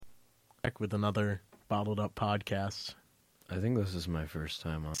back with another Bottled Up podcast. I think this is my first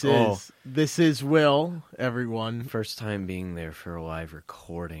time on. This is Will, everyone. First time being there for a live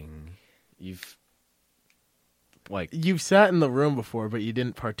recording. You've sat in the room before, but you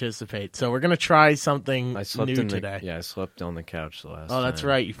didn't participate. So we're gonna try something new today. I slept on the couch the last time. Oh, that's time.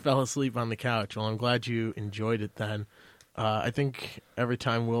 right. You fell asleep on the couch. Well, I'm glad you enjoyed it then. I think every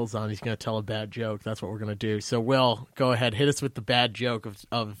time Will's on, he's going to tell a bad joke. That's what we're going to do. So, Will, go ahead. Hit us with the bad joke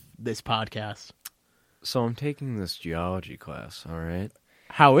of this podcast. So I'm taking this geology class, all right?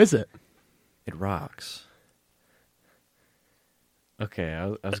 How is it? It rocks. Okay,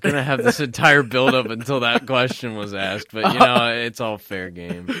 I was going to have this entire build-up until that question was asked, but, it's all fair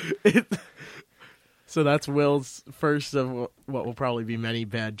game. So that's Will's first of what will probably be many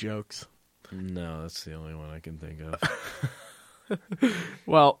bad jokes. No, that's the only one I can think of.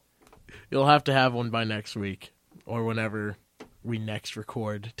 Well, you'll have to have one by next week or whenever we next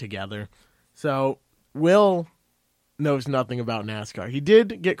record together. So, Will knows nothing about NASCAR. He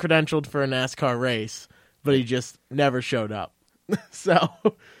did get credentialed for a NASCAR race, but he just never showed up. So,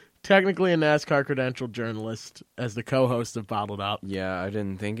 technically a NASCAR credentialed journalist as the co-host of Bottled Up. Yeah, I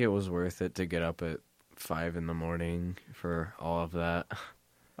didn't think it was worth it to get up at 5 in the morning for all of that.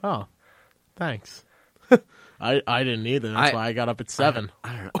 Oh. Thanks. I didn't either. That's why I got up at 7.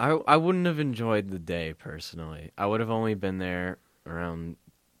 I don't know. I wouldn't have enjoyed the day, personally. I would have only been there around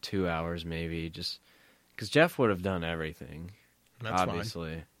 2 hours, maybe, just because Jeff would have done everything. That's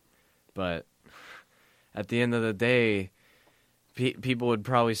obviously. Fine. But at the end of the day, people would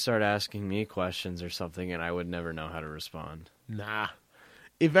probably start asking me questions or something, and I would never know how to respond. Nah.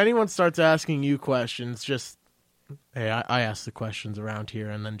 If anyone starts asking you questions, just... Hey, I ask the questions around here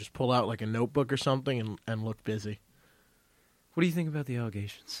and then just pull out like a notebook or something and look busy. What do you think about the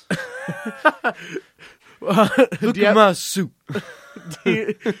allegations? Look at my soup.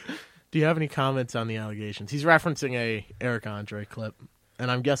 Do you have any comments on the allegations? He's referencing a Eric Andre clip, and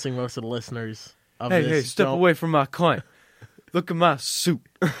I'm guessing most of the listeners of this Hey, step away from my client. Look at my soup.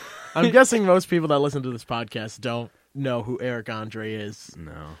 I'm guessing most people that listen to this podcast don't know who Eric Andre is.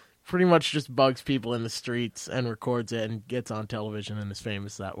 No. Pretty much just bugs people in the streets and records it and gets on television and is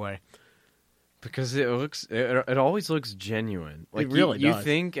famous that way. Because it always looks genuine. Like it really you does.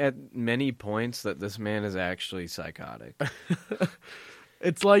 think at many points that this man is actually psychotic.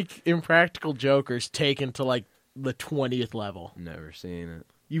 It's like Impractical Jokers taken to like the 20th level. Never seen it.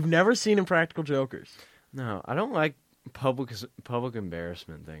 You've never seen Impractical Jokers? No, I don't like public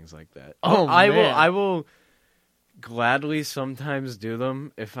embarrassment things like that. Oh, man. I will gladly sometimes do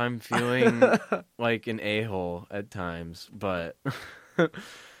them if I'm feeling like an a-hole at times, but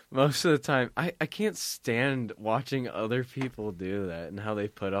most of the time I can't stand watching other people do that and how they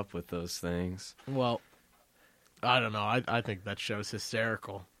put up with those things. Well, I don't know. I think that show's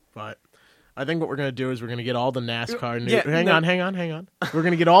hysterical, but I think what we're going to do is we're going to get all the NASCAR news. Yeah, hang on. We're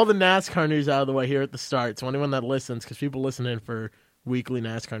going to get all the NASCAR news out of the way here at the start. So anyone that listens, because people listen in for weekly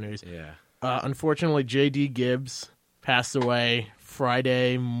NASCAR news. Yeah. Unfortunately, J.D. Gibbs passed away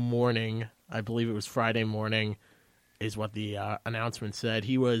Friday morning. I believe it was Friday morning is what the announcement said.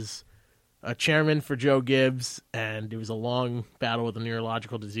 He was a chairman for Joe Gibbs, and it was a long battle with a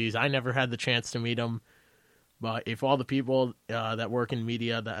neurological disease. I never had the chance to meet him, but if all the people that work in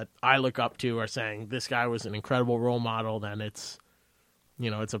media that I look up to are saying this guy was an incredible role model, then it's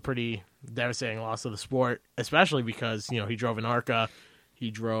a pretty devastating loss of the sport, especially because, he drove an ARCA. He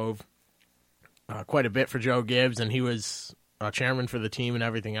drove quite a bit for Joe Gibbs, and he was chairman for the team and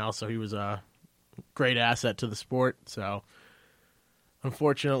everything else, so he was a great asset to the sport. So,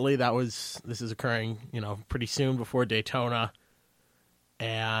 unfortunately, this is occurring, pretty soon before Daytona,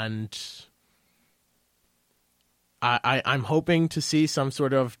 and I'm hoping to see some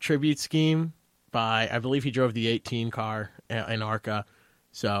sort of tribute scheme by, I believe he drove the 18 car in ARCA,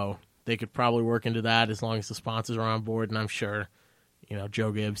 so they could probably work into that as long as the sponsors are on board, and I'm sure,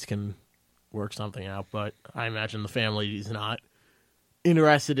 Joe Gibbs can work something out, but I imagine the family is not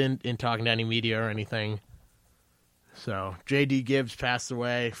interested in talking to any media or anything. So, J.D. Gibbs passed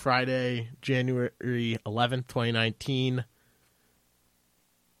away Friday, January 11th, 2019.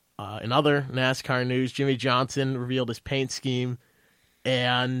 In other NASCAR news, Jimmy Johnson revealed his paint scheme,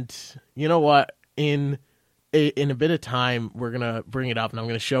 and you know what? In a bit of time, we're going to bring it up, and I'm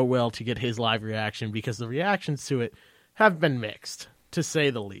going to show Will to get his live reaction, because the reactions to it have been mixed, to say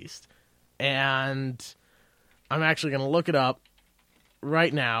the least. And I'm actually going to look it up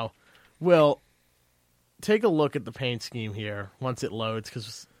right now. Will, take a look at the paint scheme here once it loads,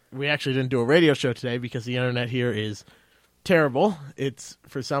 because we actually didn't do a radio show today because the internet here is terrible. It's,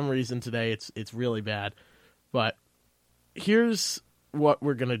 for some reason today, it's really bad. But here's what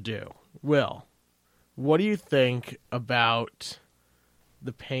we're going to do. Will, what do you think about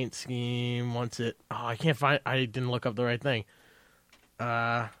the paint scheme once it... Oh, I can't find... I didn't look up the right thing.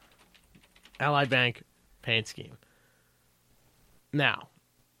 Ally Bank paint scheme. Now,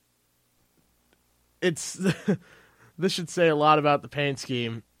 it's... This should say a lot about the paint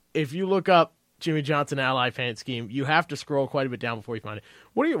scheme. If you look up Jimmy Johnson Ally paint scheme, you have to scroll quite a bit down before you find it.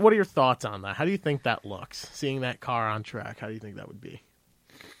 What are your thoughts on that? How do you think that looks? Seeing that car on track, how do you think that would be?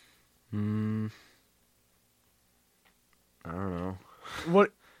 I don't know.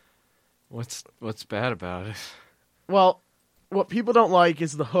 What's bad about it? Well, what people don't like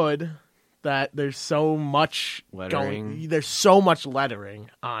is the hood. That there's so much Lettering. there's so much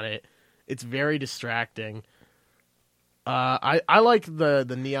lettering on it. It's very distracting. I like the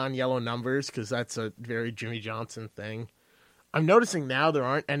neon yellow numbers because that's a very Jimmy Johnson thing. I'm noticing now there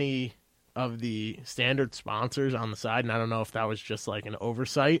aren't any of the standard sponsors on the side, and I don't know if that was just like an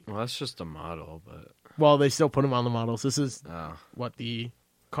oversight. Well, that's just a model, but... Well, they still put them on the models. This is Oh. what the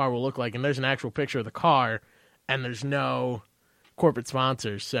car will look like, and there's an actual picture of the car, and there's no corporate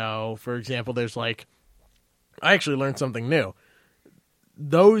sponsors. So, for example, there's like... I actually learned something new.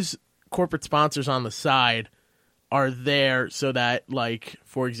 Those corporate sponsors on the side are there so that, like,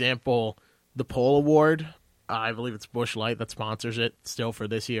 for example, the Pole Award, I believe it's Busch Light that sponsors it still for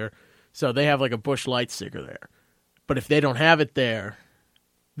this year. So they have like a Busch Light sticker there. But if they don't have it there,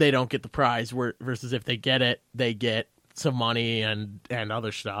 they don't get the prize. Versus if they get it, they get some money and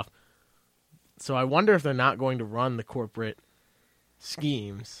other stuff. So I wonder if they're not going to run the corporate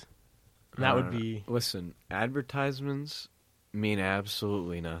schemes. And that would be... Listen, advertisements mean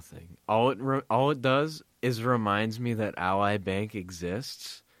absolutely nothing. All it does is reminds me that Ally Bank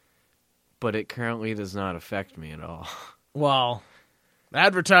exists, but it currently does not affect me at all. Well,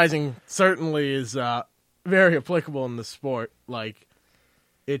 advertising certainly is very applicable in the sport. Like,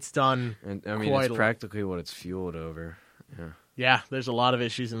 it's done. And I mean, it's practically what it's fueled over. Yeah, there's a lot of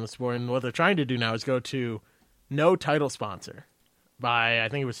issues in the sport, and what they're trying to do now is go to no title sponsor by, I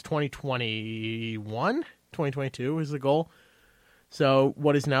think it was 2021, 2022 is the goal. So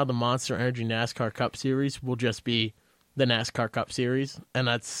what is now the Monster Energy NASCAR Cup Series will just be the NASCAR Cup Series, and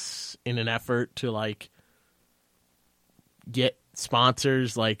that's in an effort to, like, get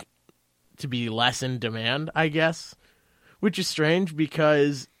sponsors, like, to be less in demand, I guess, which is strange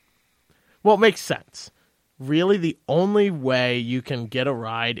because, well, it makes sense. Really, the only way you can get a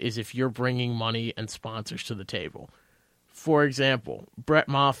ride is if you're bringing money and sponsors to the table. For example, Brett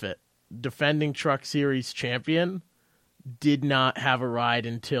Moffitt, defending Truck Series champion, did not have a ride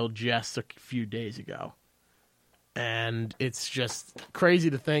until just a few days ago. And it's just crazy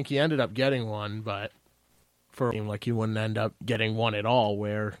to think he ended up getting one, but for a team like he wouldn't end up getting one at all,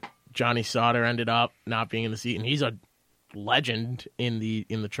 where Johnny Sauter ended up not being in the seat, and he's a legend in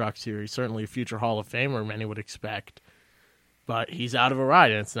the Truck Series, certainly a future Hall of Famer, many would expect. But he's out of a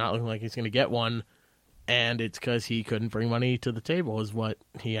ride, and it's not looking like he's going to get one, and it's because he couldn't bring money to the table, is what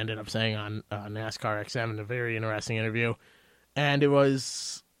he ended up saying on NASCAR XM in a very interesting interview. And it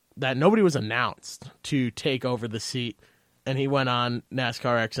was that nobody was announced to take over the seat, and he went on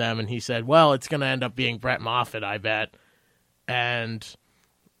NASCAR XM and he said, well, it's going to end up being Brett Moffitt, I bet. And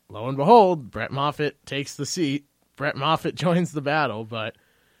lo and behold, Brett Moffitt takes the seat. Brett Moffitt joins the battle, but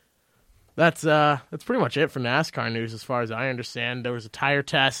that's pretty much it for NASCAR news as far as I understand. There was a tire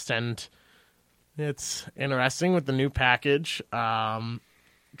test, and it's interesting with the new package.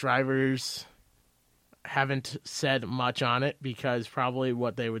 Drivers haven't said much on it because probably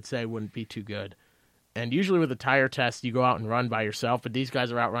what they would say wouldn't be too good. And usually with a tire test, you go out and run by yourself, but these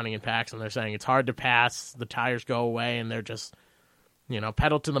guys are out running in packs, and they're saying it's hard to pass, the tires go away, and they're just,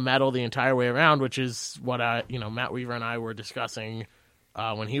 pedal to the metal the entire way around, which is what, Matt Weaver and I were discussing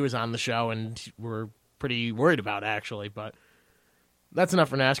when he was on the show, and we're pretty worried about, actually. But that's enough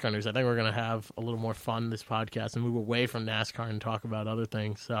for NASCAR news. I think we're going to have a little more fun this podcast and move away from NASCAR and talk about other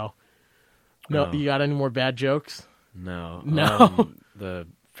things. So, You got any more bad jokes? No. No. The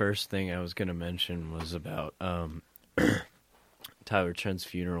first thing I was going to mention was about Tyler Trent's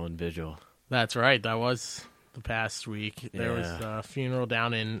funeral and vigil. That's right. That was the past week. There was a funeral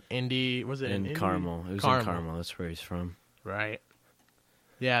down in Indy. Was it in Indy? Carmel? It was in Carmel. That's where he's from. Right.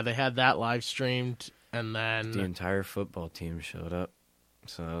 Yeah, they had that live streamed, and then the entire football team showed up.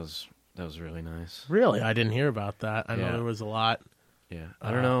 So that was really nice. Really, I didn't hear about that. I know there was a lot. Yeah,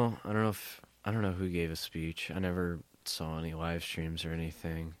 I don't know who gave a speech. I never saw any live streams or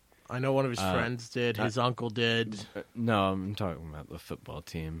anything. I know one of his friends did. His uncle did. No, I'm talking about the football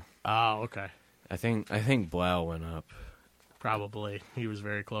team. Oh, okay. I think Blau went up. Probably. He was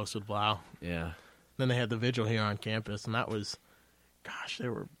very close with Blau. Yeah. Then they had the vigil here on campus, and that was gosh,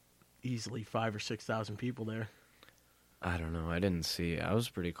 there were easily 5,000 or 6,000 people there. I don't know. I didn't see it. I was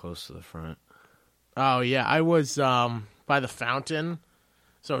pretty close to the front. Oh, yeah. I was by the fountain.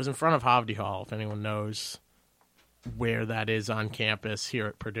 So I was in front of Hovde Hall, if anyone knows where that is on campus here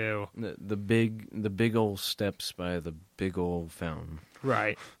at Purdue. The big old steps by the big old fountain.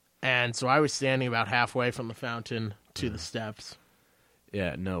 Right. And so I was standing about halfway from the fountain to the steps.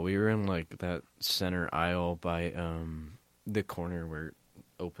 Yeah, no, we were in like that center aisle by the corner where it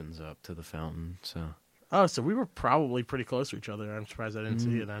opens up to the fountain. So we were probably pretty close to each other. I'm surprised I didn't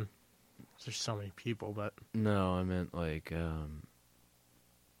see you then. There's so many people, but no, I meant like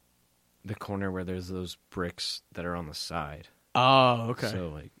the corner where there's those bricks that are on the side. Oh, okay. So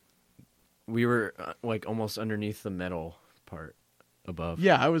like we were like almost underneath the metal part above.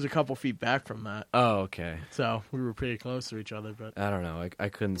 Yeah, I was a couple feet back from that. Oh, okay. So we were pretty close to each other, but I don't know. I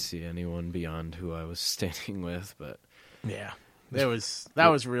couldn't see anyone beyond who I was standing with, but yeah, that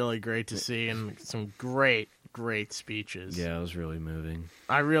was really great to see, and some great speeches. Yeah, it was really moving.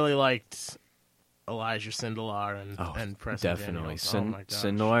 I really liked Elijah Sindelar and Preston definitely. Daniels. Oh my gosh.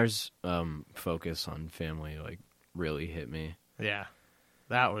 Sindelar's focus on family like really hit me. Yeah,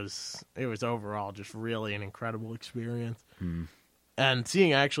 it was overall just really an incredible experience. And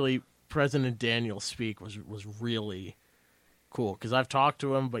seeing actually President Daniels speak was really cool, because I've talked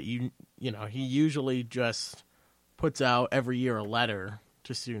to him, but you know, he usually just puts out every year a letter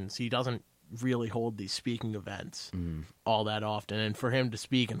to students. He doesn't really hold these speaking events all that often, and for him to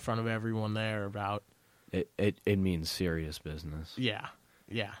speak in front of everyone there about it means serious business. Yeah,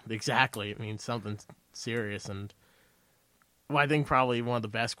 exactly. It means something serious. And I think probably one of the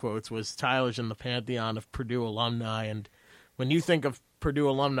best quotes was, "Tyler's in the pantheon of Purdue alumni," and when you think of Purdue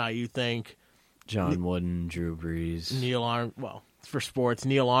alumni, you think John Wooden, Drew Brees, for sports,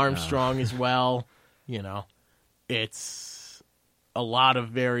 Neil Armstrong as well. You know, it's a lot of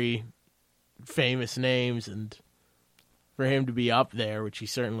very famous names, and for him to be up there, which he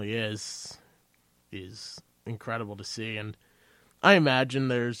certainly is incredible to see. And I imagine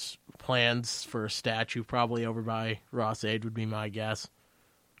there's plans for a statue probably over by Ross Age would be my guess.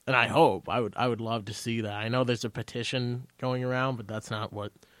 And I hope I would love to see that. I know there's a petition going around, but that's not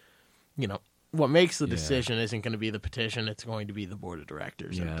what makes the decision isn't going to be the petition. It's going to be the board of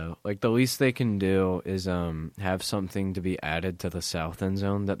directors. Yeah, like the least they can do is have something to be added to the south end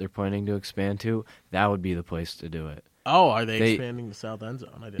zone that they're planning to expand to. That would be the place to do it. Oh, are they expanding the south end zone?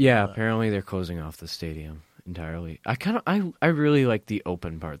 I didn't know that. Apparently they're closing off the stadium entirely. I really like the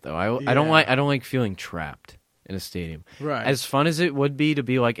open part though. I don't like feeling trapped in a stadium. Right. As fun as it would be to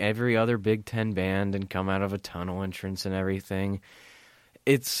be like every other Big Ten band and come out of a tunnel entrance and everything,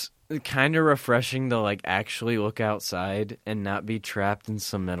 it's kind of refreshing to like actually look outside and not be trapped in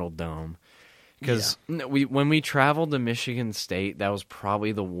some metal dome. Because when we traveled to Michigan State, that was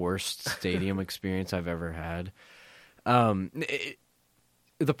probably the worst stadium experience I've ever had.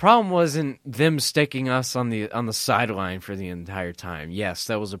 The problem wasn't them sticking us on the sideline for the entire time. Yes,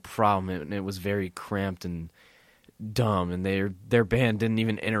 that was a problem, and it was very cramped and dumb. And their band didn't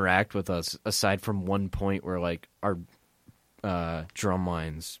even interact with us aside from one point where like our drum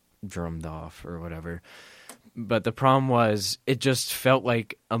lines drummed off or whatever. But the problem was it just felt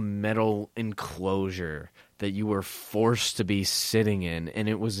like a metal enclosure that you were forced to be sitting in, and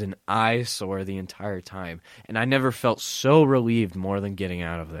it was an eyesore the entire time. And I never felt so relieved more than getting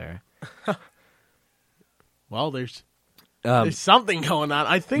out of there. Well, there's something going on.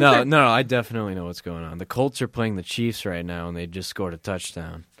 I think No, I definitely know what's going on. The Colts are playing the Chiefs right now, and they just scored a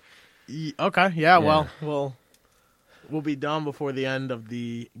touchdown. Okay, yeah. Well, we'll be done before the end of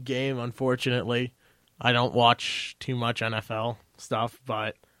the game, unfortunately. I don't watch too much NFL stuff,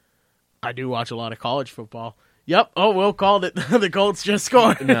 but I do watch a lot of college football. Yep. Oh, Will called it. The Colts just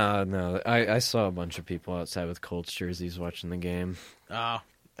scored. No. I saw a bunch of people outside with Colts jerseys watching the game. And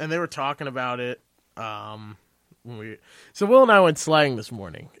they were talking about it. So Will and I went sledding this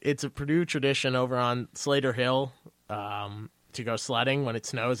morning. It's a Purdue tradition over on Slater Hill to go sledding when it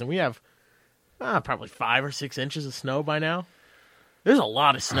snows, and we have probably 5 or 6 inches of snow by now. There's a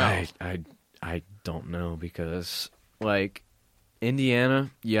lot of snow. I don't know, because like Indiana,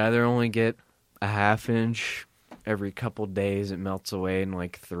 you either only get a half inch every couple days, it melts away in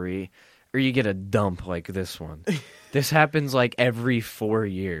like 3, or you get a dump like this one. This happens like every 4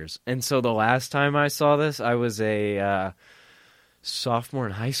 years. And so the last time I saw this, I was a sophomore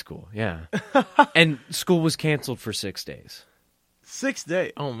in high school. Yeah. And school was canceled for 6 days. 6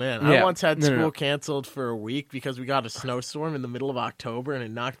 days? Oh, man. Yeah. I once had school canceled for a week because we got a snowstorm in the middle of October and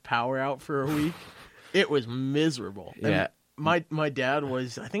it knocked power out for a week. It was miserable. Yeah. And my dad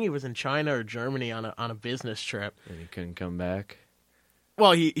was, I think he was in China or Germany on a business trip. And he couldn't come back?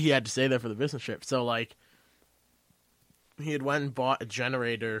 Well, he had to stay there for the business trip. So, like, he had went and bought a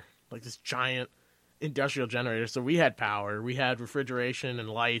generator, like this giant industrial generator. So we had power. We had refrigeration and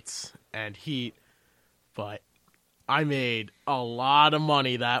lights and heat. But I made a lot of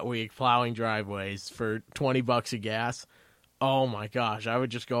money that week plowing driveways for $20 of gas. Oh, my gosh. I would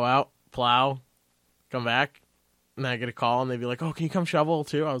just go out, plow, come back, and I get a call, and they'd be like, oh, can you come shovel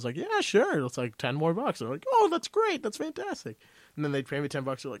too? I was like, yeah, sure. It's like 10 more bucks. They're like, oh, that's great. That's fantastic. And then they'd pay me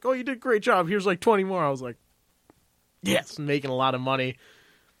 $10. They're like, oh, you did a great job. Here's like 20 more. I was like, yes, making a lot of money.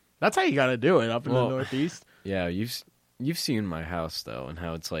 That's how you got to do it up in the Northeast. Yeah, you've seen my house, though, and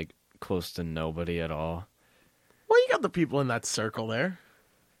how it's like close to nobody at all. Well, you got the people in that circle there.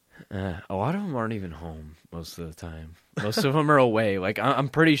 A lot of them aren't even home most of the time. Most of them are away. Like, I'm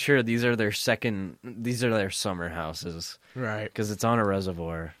pretty sure these are their summer houses. Right. Because it's on a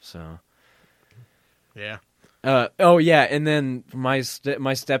reservoir, so. Yeah. And then my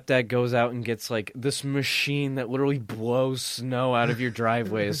stepdad goes out and gets, like, this machine that literally blows snow out of your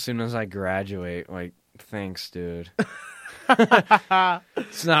driveway as soon as I graduate. Like, thanks, dude.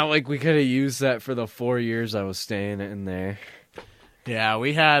 It's not like we could have used that for the 4 years I was staying in there. Yeah,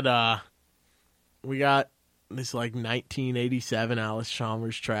 we got this like 1987 Alice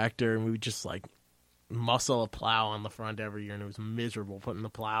Chalmers tractor, and we would just like muscle a plow on the front every year, and it was miserable putting the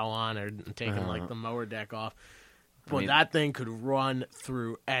plow on or taking like the mower deck off. But that thing could run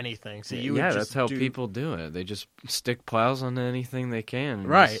through anything. So you would just that's how people do it. They just stick plows onto anything they can.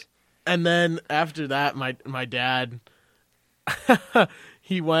 Right. And then after that, my dad,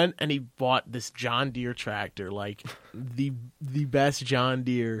 he went and he bought this John Deere tractor, like the best John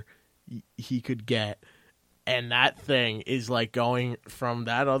Deere he could get. And that thing is like going from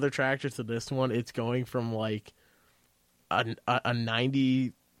that other tractor to this one. It's going from like a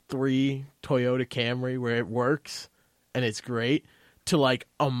 93 Toyota Camry where it works and it's great to like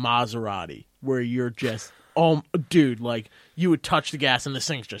a Maserati where you're just, dude, like you would touch the gas and this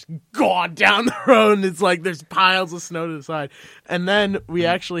thing's just gone down the road and it's like there's piles of snow to the side. And then we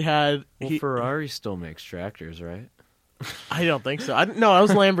actually had... Ferrari still makes tractors, right? I don't think so. No, it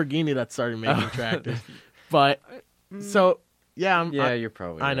was Lamborghini that started making tractors. But, so, yeah. You're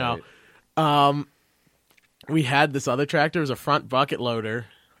probably right. I know. We had this other tractor. It was a front bucket loader.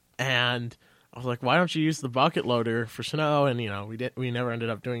 And I was like, why don't you use the bucket loader for snow? And, we never ended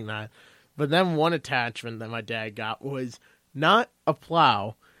up doing that. But then one attachment that my dad got was not a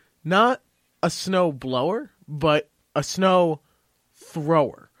plow, not a snow blower, but a snow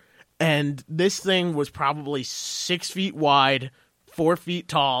thrower. And this thing was probably 6 feet wide, 4 feet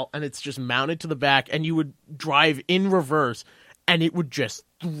tall, and it's just mounted to the back, and you would drive in reverse, and it would just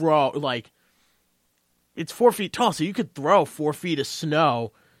throw, like, it's 4 feet tall, so you could throw 4 feet of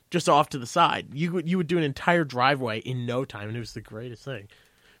snow just off to the side. You would do an entire driveway in no time, and it was the greatest thing.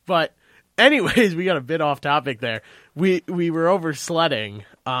 But anyways, we got a bit off topic there. We were over sledding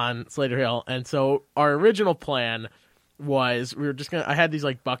on Slater Hill, and so our original plan was I had these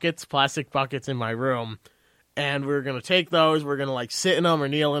like buckets, plastic buckets in my room, and we were going to take those, we're going to like sit in them or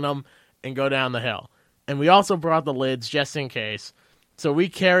kneel in them and go down the hill. And we also brought the lids just in case. So we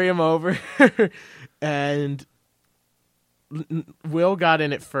carry them over and Will got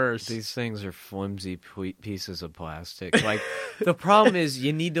in it first. These things are flimsy pieces of plastic. Like, the problem is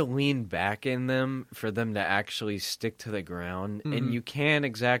you need to lean back in them for them to actually stick to the ground, and you can't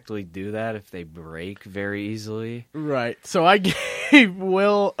exactly do that if they break very easily. Right. So I gave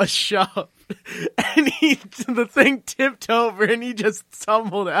Will a shove, and the thing tipped over, and he just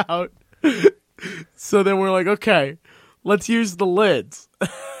tumbled out. So then we're like, okay, let's use the lids.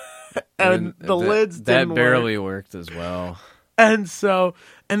 And the lids didn't work. That barely worked as well. And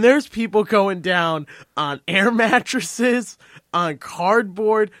there's people going down on air mattresses, on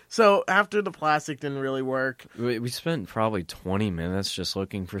cardboard. So after the plastic didn't really work. We spent probably 20 minutes just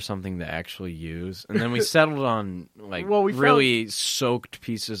looking for something to actually use. And then we settled on really soaked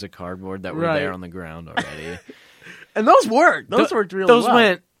pieces of cardboard that were there on the ground already. And those worked. Those worked really well. Those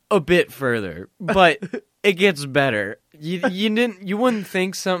went a bit further, but it gets better. You wouldn't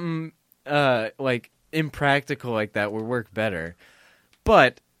think something like impractical like that would work better,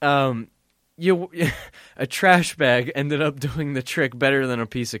 but a trash bag ended up doing the trick better than a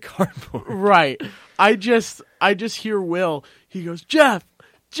piece of cardboard. Right. I just hear Will. He goes, Jeff,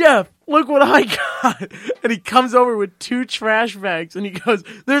 look what I got. And he comes over with 2 trash bags, and he goes,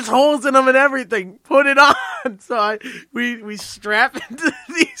 there's holes in them and everything. Put it on. So we strap into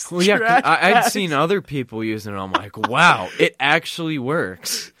these trash bags. I'd seen other people using it. I'm like, wow, it actually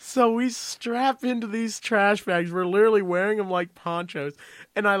works. So we strap into these trash bags. We're literally wearing them like ponchos.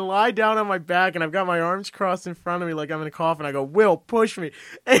 And I lie down on my back, and I've got my arms crossed in front of me like I'm in a coffin. I go, Will, push me.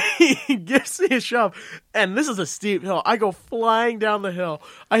 And he gives me a shove. And this is a steep hill. I go flying down the hill.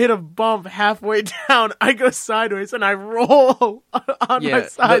 I hit a bump halfway down. I go sideways, and I roll on my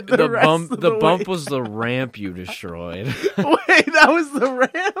side the rest of the bump was the ramp you destroyed. Wait, that was the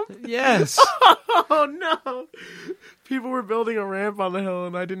ramp? Yes. Oh, no. People were building a ramp on the hill,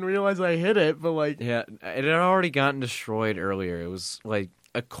 and I didn't realize I hit it, but like... Yeah, it had already gotten destroyed earlier. It was like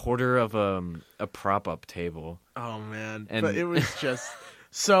a quarter of a prop-up table. Oh, man. And... But it was just...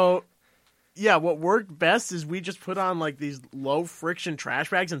 So, yeah, what worked best is we just put on like these low-friction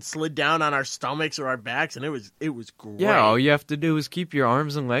trash bags and slid down on our stomachs or our backs, and it was great. Yeah, all you have to do is keep your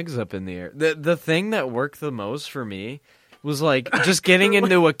arms and legs up in the air. The thing that worked the most for me was like just getting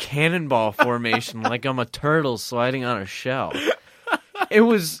into a cannonball formation like I'm a turtle sliding on a shell. That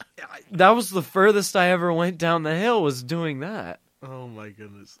was the furthest I ever went down the hill, was doing that. Oh my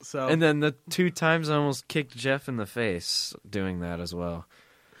goodness. So and then the 2 times I almost kicked Jeff in the face doing that as well.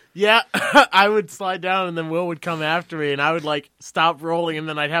 Yeah, I would slide down and then Will would come after me and I would like stop rolling and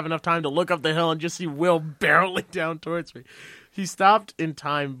then I'd have enough time to look up the hill and just see Will barreling down towards me. He stopped in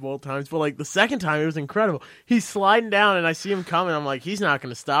time both times, but like the second time it was incredible. He's sliding down and I see him coming. I'm like, he's not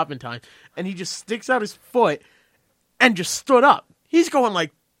going to stop in time. And he just sticks out his foot and just stood up. He's going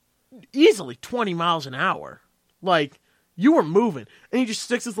like easily 20 miles an hour. Like, you were moving. And he just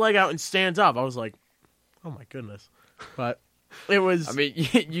sticks his leg out and stands up. I was like, oh my goodness. But it was... I mean,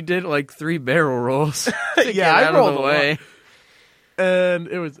 you did like 3 barrel rolls to yeah, get out I rolled of the way. And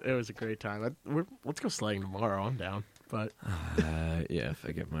it was a great time. Let's go sledding tomorrow. I'm down. But yeah, if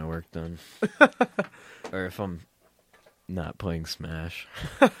I get my work done. Or if I'm not playing Smash.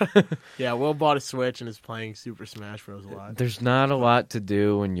 Yeah, Will bought a Switch and is playing Super Smash Bros. A lot. There's not a lot to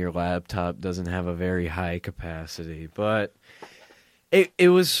do when your laptop doesn't have a very high capacity, but it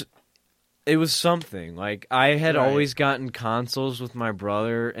was something. Like, I had always gotten consoles with my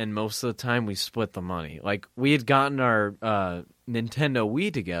brother, and most of the time we split the money. Like, we had gotten our Nintendo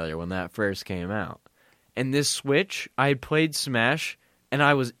Wii together when that first came out. And this Switch, I had played Smash, and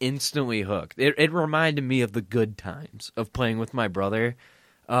I was instantly hooked. It reminded me of the good times of playing with my brother.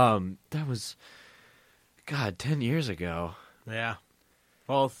 That was, 10 years ago. Yeah.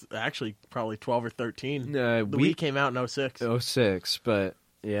 Well, actually, probably 12 or 13. The Wii came out in 06. 06, but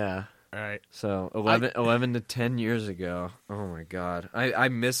yeah. All right. So 11 to 10 years ago. Oh, my God. I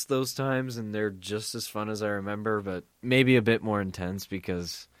miss those times, and they're just as fun as I remember, but maybe a bit more intense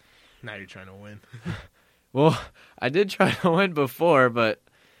because... Now you're trying to win. Well, I did try to win before, but...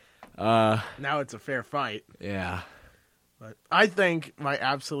 now it's a fair fight. Yeah. But I think my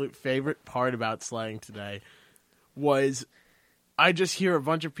absolute favorite part about sledding today was I just hear a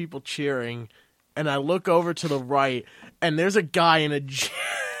bunch of people cheering, and I look over to the right, and there's a guy in a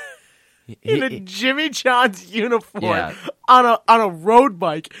Jimmy John's uniform on a road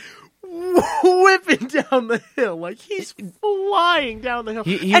bike whipping down the hill. Like, he's flying down the hill.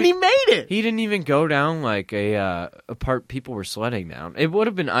 And he made it. He didn't even go down like a part people were sledding down. It would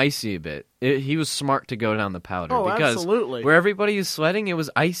have been icy a bit. He was smart to go down the powder. Oh, because absolutely. Where everybody was sledding, it was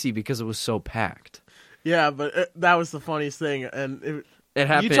icy because it was so packed. Yeah, but that was the funniest thing. And it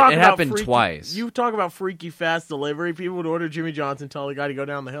happened twice. You talk about freaky fast delivery. People would order Jimmy John's and tell the guy to go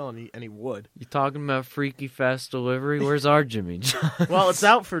down the hill, and he would. You talking about freaky fast delivery? Where's our Jimmy John's? Well, it's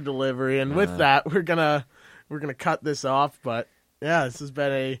out for delivery, and with that, we're gonna cut this off. But yeah, this has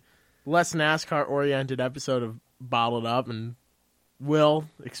been a less NASCAR oriented episode of Bottled Up, and we'll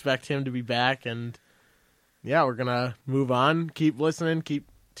expect him to be back. And yeah, we're gonna move on. Keep listening.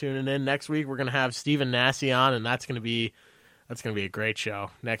 Keep tuning in. Next week, we're gonna have Stephen Nassie on, and that's gonna be a great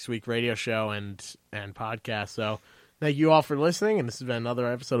show. Next week, radio show and podcast. So thank you all for listening, and this has been another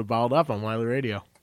episode of Bottled Up on Wiley Radio.